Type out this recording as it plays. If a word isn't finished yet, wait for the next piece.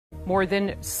More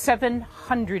than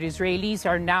 700 Israelis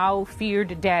are now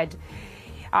feared dead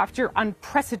after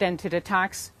unprecedented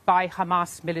attacks by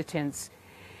Hamas militants.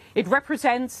 It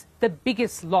represents the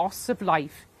biggest loss of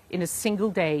life in a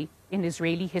single day in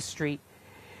Israeli history.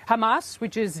 Hamas,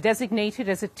 which is designated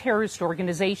as a terrorist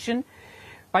organization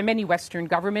by many Western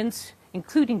governments,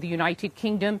 including the United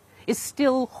Kingdom, is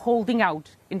still holding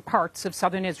out in parts of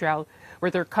southern Israel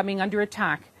where they're coming under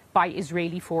attack by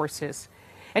Israeli forces.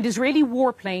 And Israeli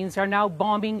warplanes are now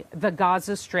bombing the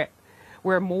Gaza Strip,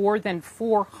 where more than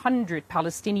 400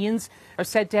 Palestinians are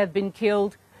said to have been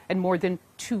killed and more than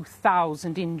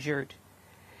 2,000 injured.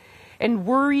 And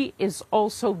worry is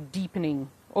also deepening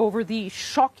over the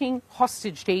shocking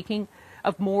hostage-taking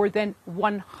of more than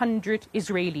 100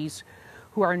 Israelis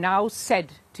who are now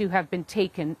said to have been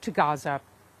taken to Gaza.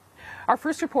 Our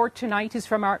first report tonight is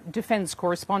from our defense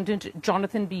correspondent,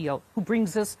 Jonathan Beale, who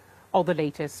brings us all the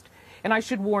latest. And I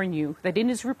should warn you that in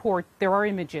his report there are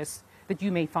images that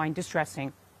you may find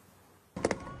distressing.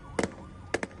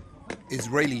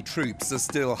 Israeli troops are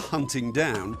still hunting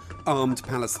down armed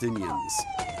Palestinians.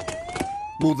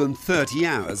 More than 30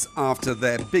 hours after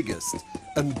their biggest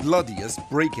and bloodiest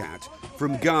breakout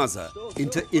from Gaza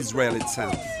into Israel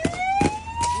itself.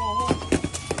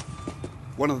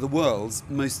 One of the world's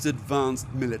most advanced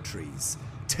militaries,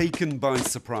 taken by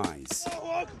surprise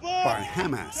by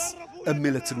Hamas, a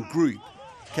militant group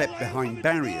kept behind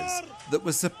barriers that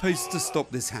were supposed to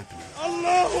stop this happening.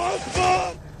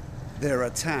 Their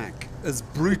attack as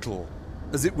brutal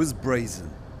as it was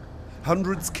brazen.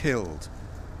 Hundreds killed.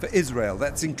 For Israel,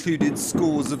 that's included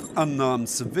scores of unarmed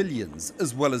civilians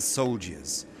as well as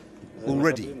soldiers.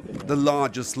 Already the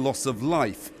largest loss of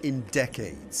life in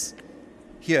decades.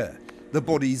 Here, the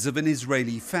bodies of an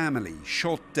Israeli family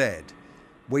shot dead,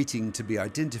 waiting to be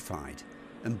identified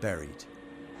and buried.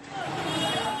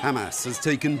 Hamas has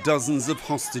taken dozens of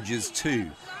hostages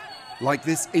too, like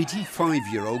this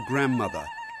 85-year-old grandmother,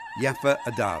 Yafa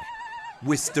Adar,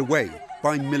 whisked away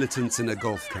by militants in a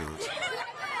golf cart.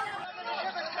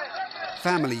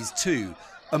 Families too,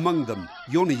 among them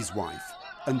Yoni's wife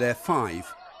and their 5-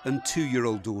 and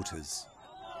 2-year-old daughters.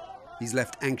 He's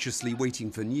left anxiously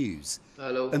waiting for news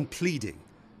and pleading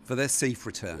for their safe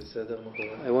return.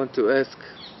 I want to ask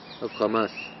of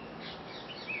Hamas,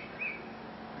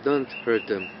 don't hurt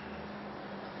them.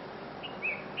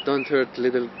 Don't hurt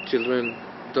little children,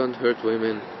 don't hurt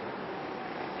women.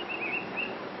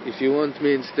 If you want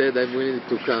me instead, I'm willing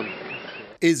to come.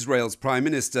 Israel's Prime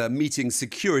Minister, meeting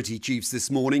security chiefs this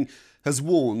morning, has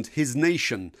warned his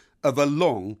nation of a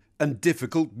long and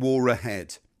difficult war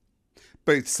ahead.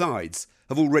 Both sides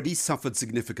have already suffered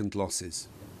significant losses.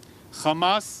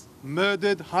 Hamas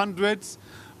murdered hundreds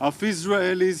of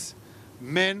Israelis,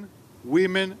 men,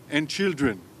 women and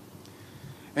children,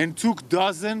 and took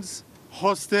dozens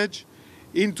hostage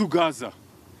into Gaza.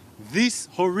 This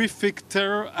horrific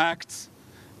terror act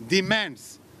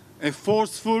demands a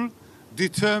forceful,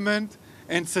 determined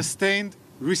and sustained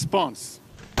response.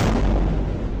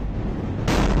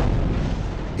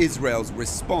 Israel's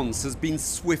response has been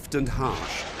swift and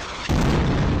harsh,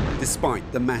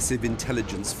 despite the massive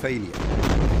intelligence failure.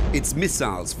 Its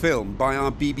missiles filmed by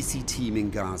our BBC team in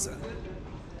Gaza.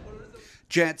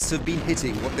 Jets have been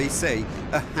hitting what they say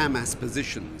are Hamas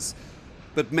positions,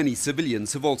 but many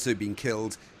civilians have also been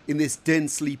killed in this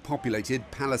densely populated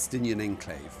Palestinian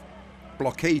enclave,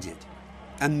 blockaded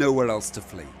and nowhere else to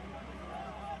flee.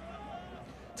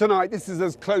 Tonight, this is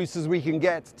as close as we can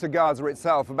get to Gaza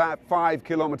itself, about 5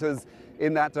 kilometers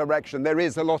in that direction. There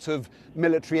is a lot of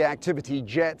military activity,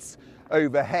 jets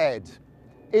overhead.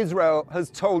 Israel has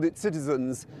told its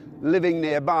citizens living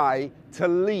nearby to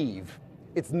leave.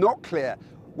 It's not clear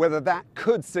whether that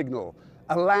could signal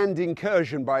a land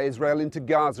incursion by Israel into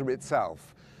Gaza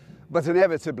itself. But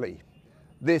inevitably,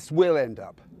 this will end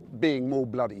up being more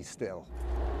bloody still.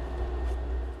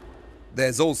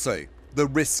 There's also the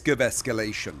risk of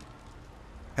escalation.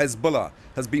 Hezbollah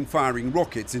has been firing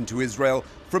rockets into Israel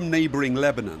from neighbouring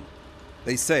Lebanon.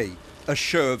 They say a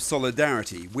show of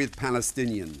solidarity with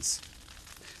Palestinians.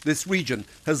 This region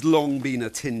has long been a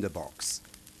tinderbox.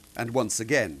 And once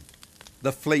again,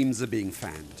 the flames are being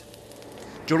fanned.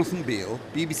 Jonathan Beale,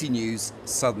 BBC News,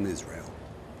 Southern Israel.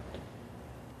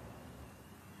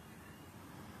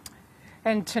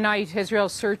 And tonight,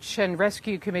 Israel's Search and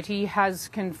Rescue Committee has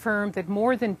confirmed that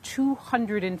more than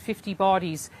 250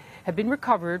 bodies have been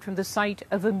recovered from the site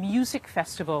of a music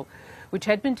festival, which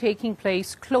had been taking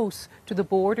place close to the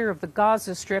border of the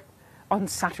Gaza Strip on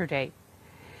Saturday.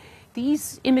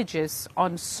 These images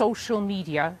on social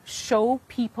media show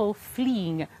people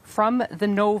fleeing from the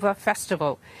Nova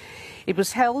Festival. It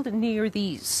was held near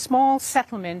the small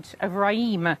settlement of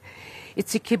Raim.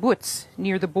 It's a kibbutz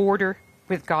near the border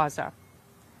with Gaza.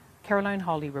 Caroline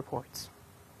Hawley reports.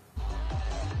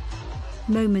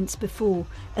 Moments before,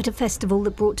 at a festival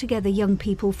that brought together young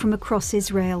people from across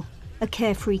Israel, a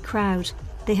carefree crowd.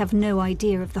 They have no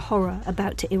idea of the horror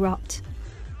about to erupt.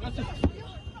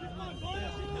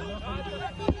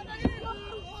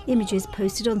 Images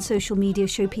posted on social media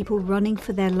show people running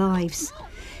for their lives.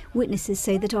 Witnesses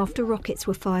say that after rockets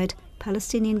were fired,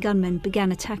 Palestinian gunmen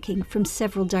began attacking from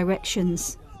several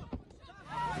directions.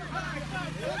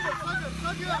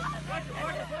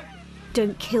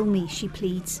 "Don't kill me," she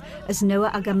pleads, as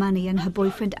Noah Agamani and her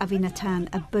boyfriend Avi Natan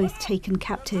are both taken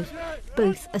captive.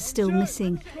 Both are still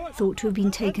missing, thought to have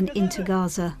been taken into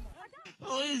Gaza.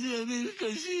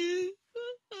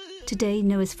 Today,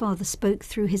 Noah's father spoke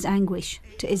through his anguish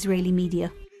to Israeli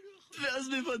media.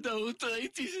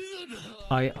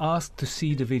 I asked to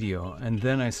see the video, and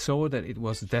then I saw that it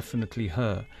was definitely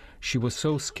her. She was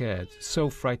so scared, so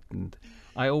frightened.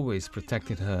 I always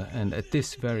protected her, and at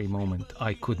this very moment,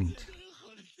 I couldn't.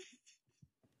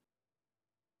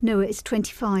 Noah is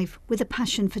 25, with a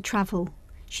passion for travel.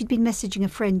 She'd been messaging a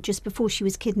friend just before she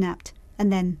was kidnapped,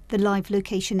 and then the live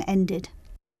location ended.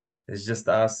 It's just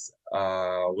us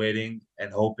waiting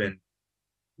and hoping,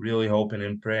 really hoping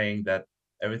and praying that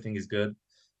everything is good,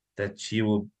 that she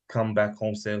will come back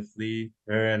home safely,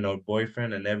 her and her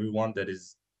boyfriend and everyone that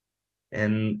is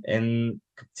in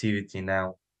captivity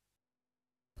now.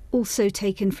 Also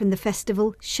taken from the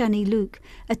festival, Shani Luke,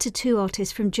 a tattoo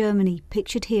artist from Germany,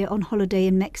 pictured here on holiday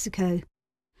in Mexico.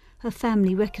 Her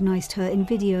family recognised her in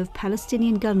video of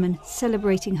Palestinian gunmen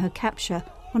celebrating her capture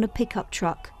on a pickup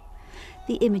truck.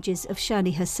 The images of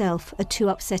Shani herself are too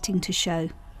upsetting to show.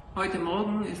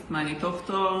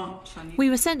 We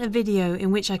were sent a video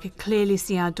in which I could clearly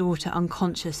see our daughter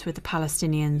unconscious with the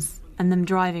Palestinians and them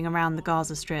driving around the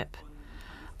Gaza Strip.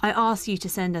 I ask you to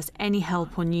send us any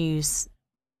help or news.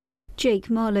 Jake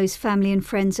Marlowe's family and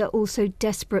friends are also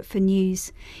desperate for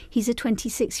news. He's a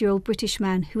 26-year-old British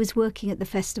man who was working at the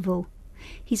festival.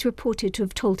 He's reported to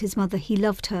have told his mother he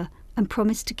loved her and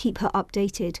promised to keep her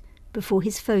updated before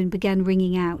his phone began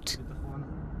ringing out.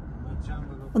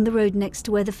 On the road next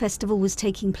to where the festival was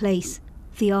taking place,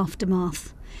 the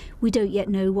aftermath. We don't yet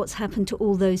know what's happened to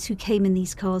all those who came in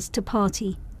these cars to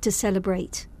party, to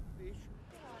celebrate.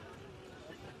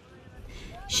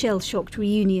 Shell-shocked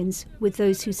reunions with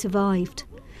those who survived.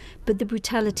 But the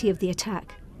brutality of the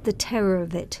attack, the terror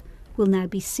of it, will now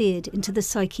be seared into the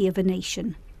psyche of a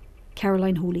nation.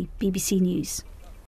 Caroline Hawley, BBC News.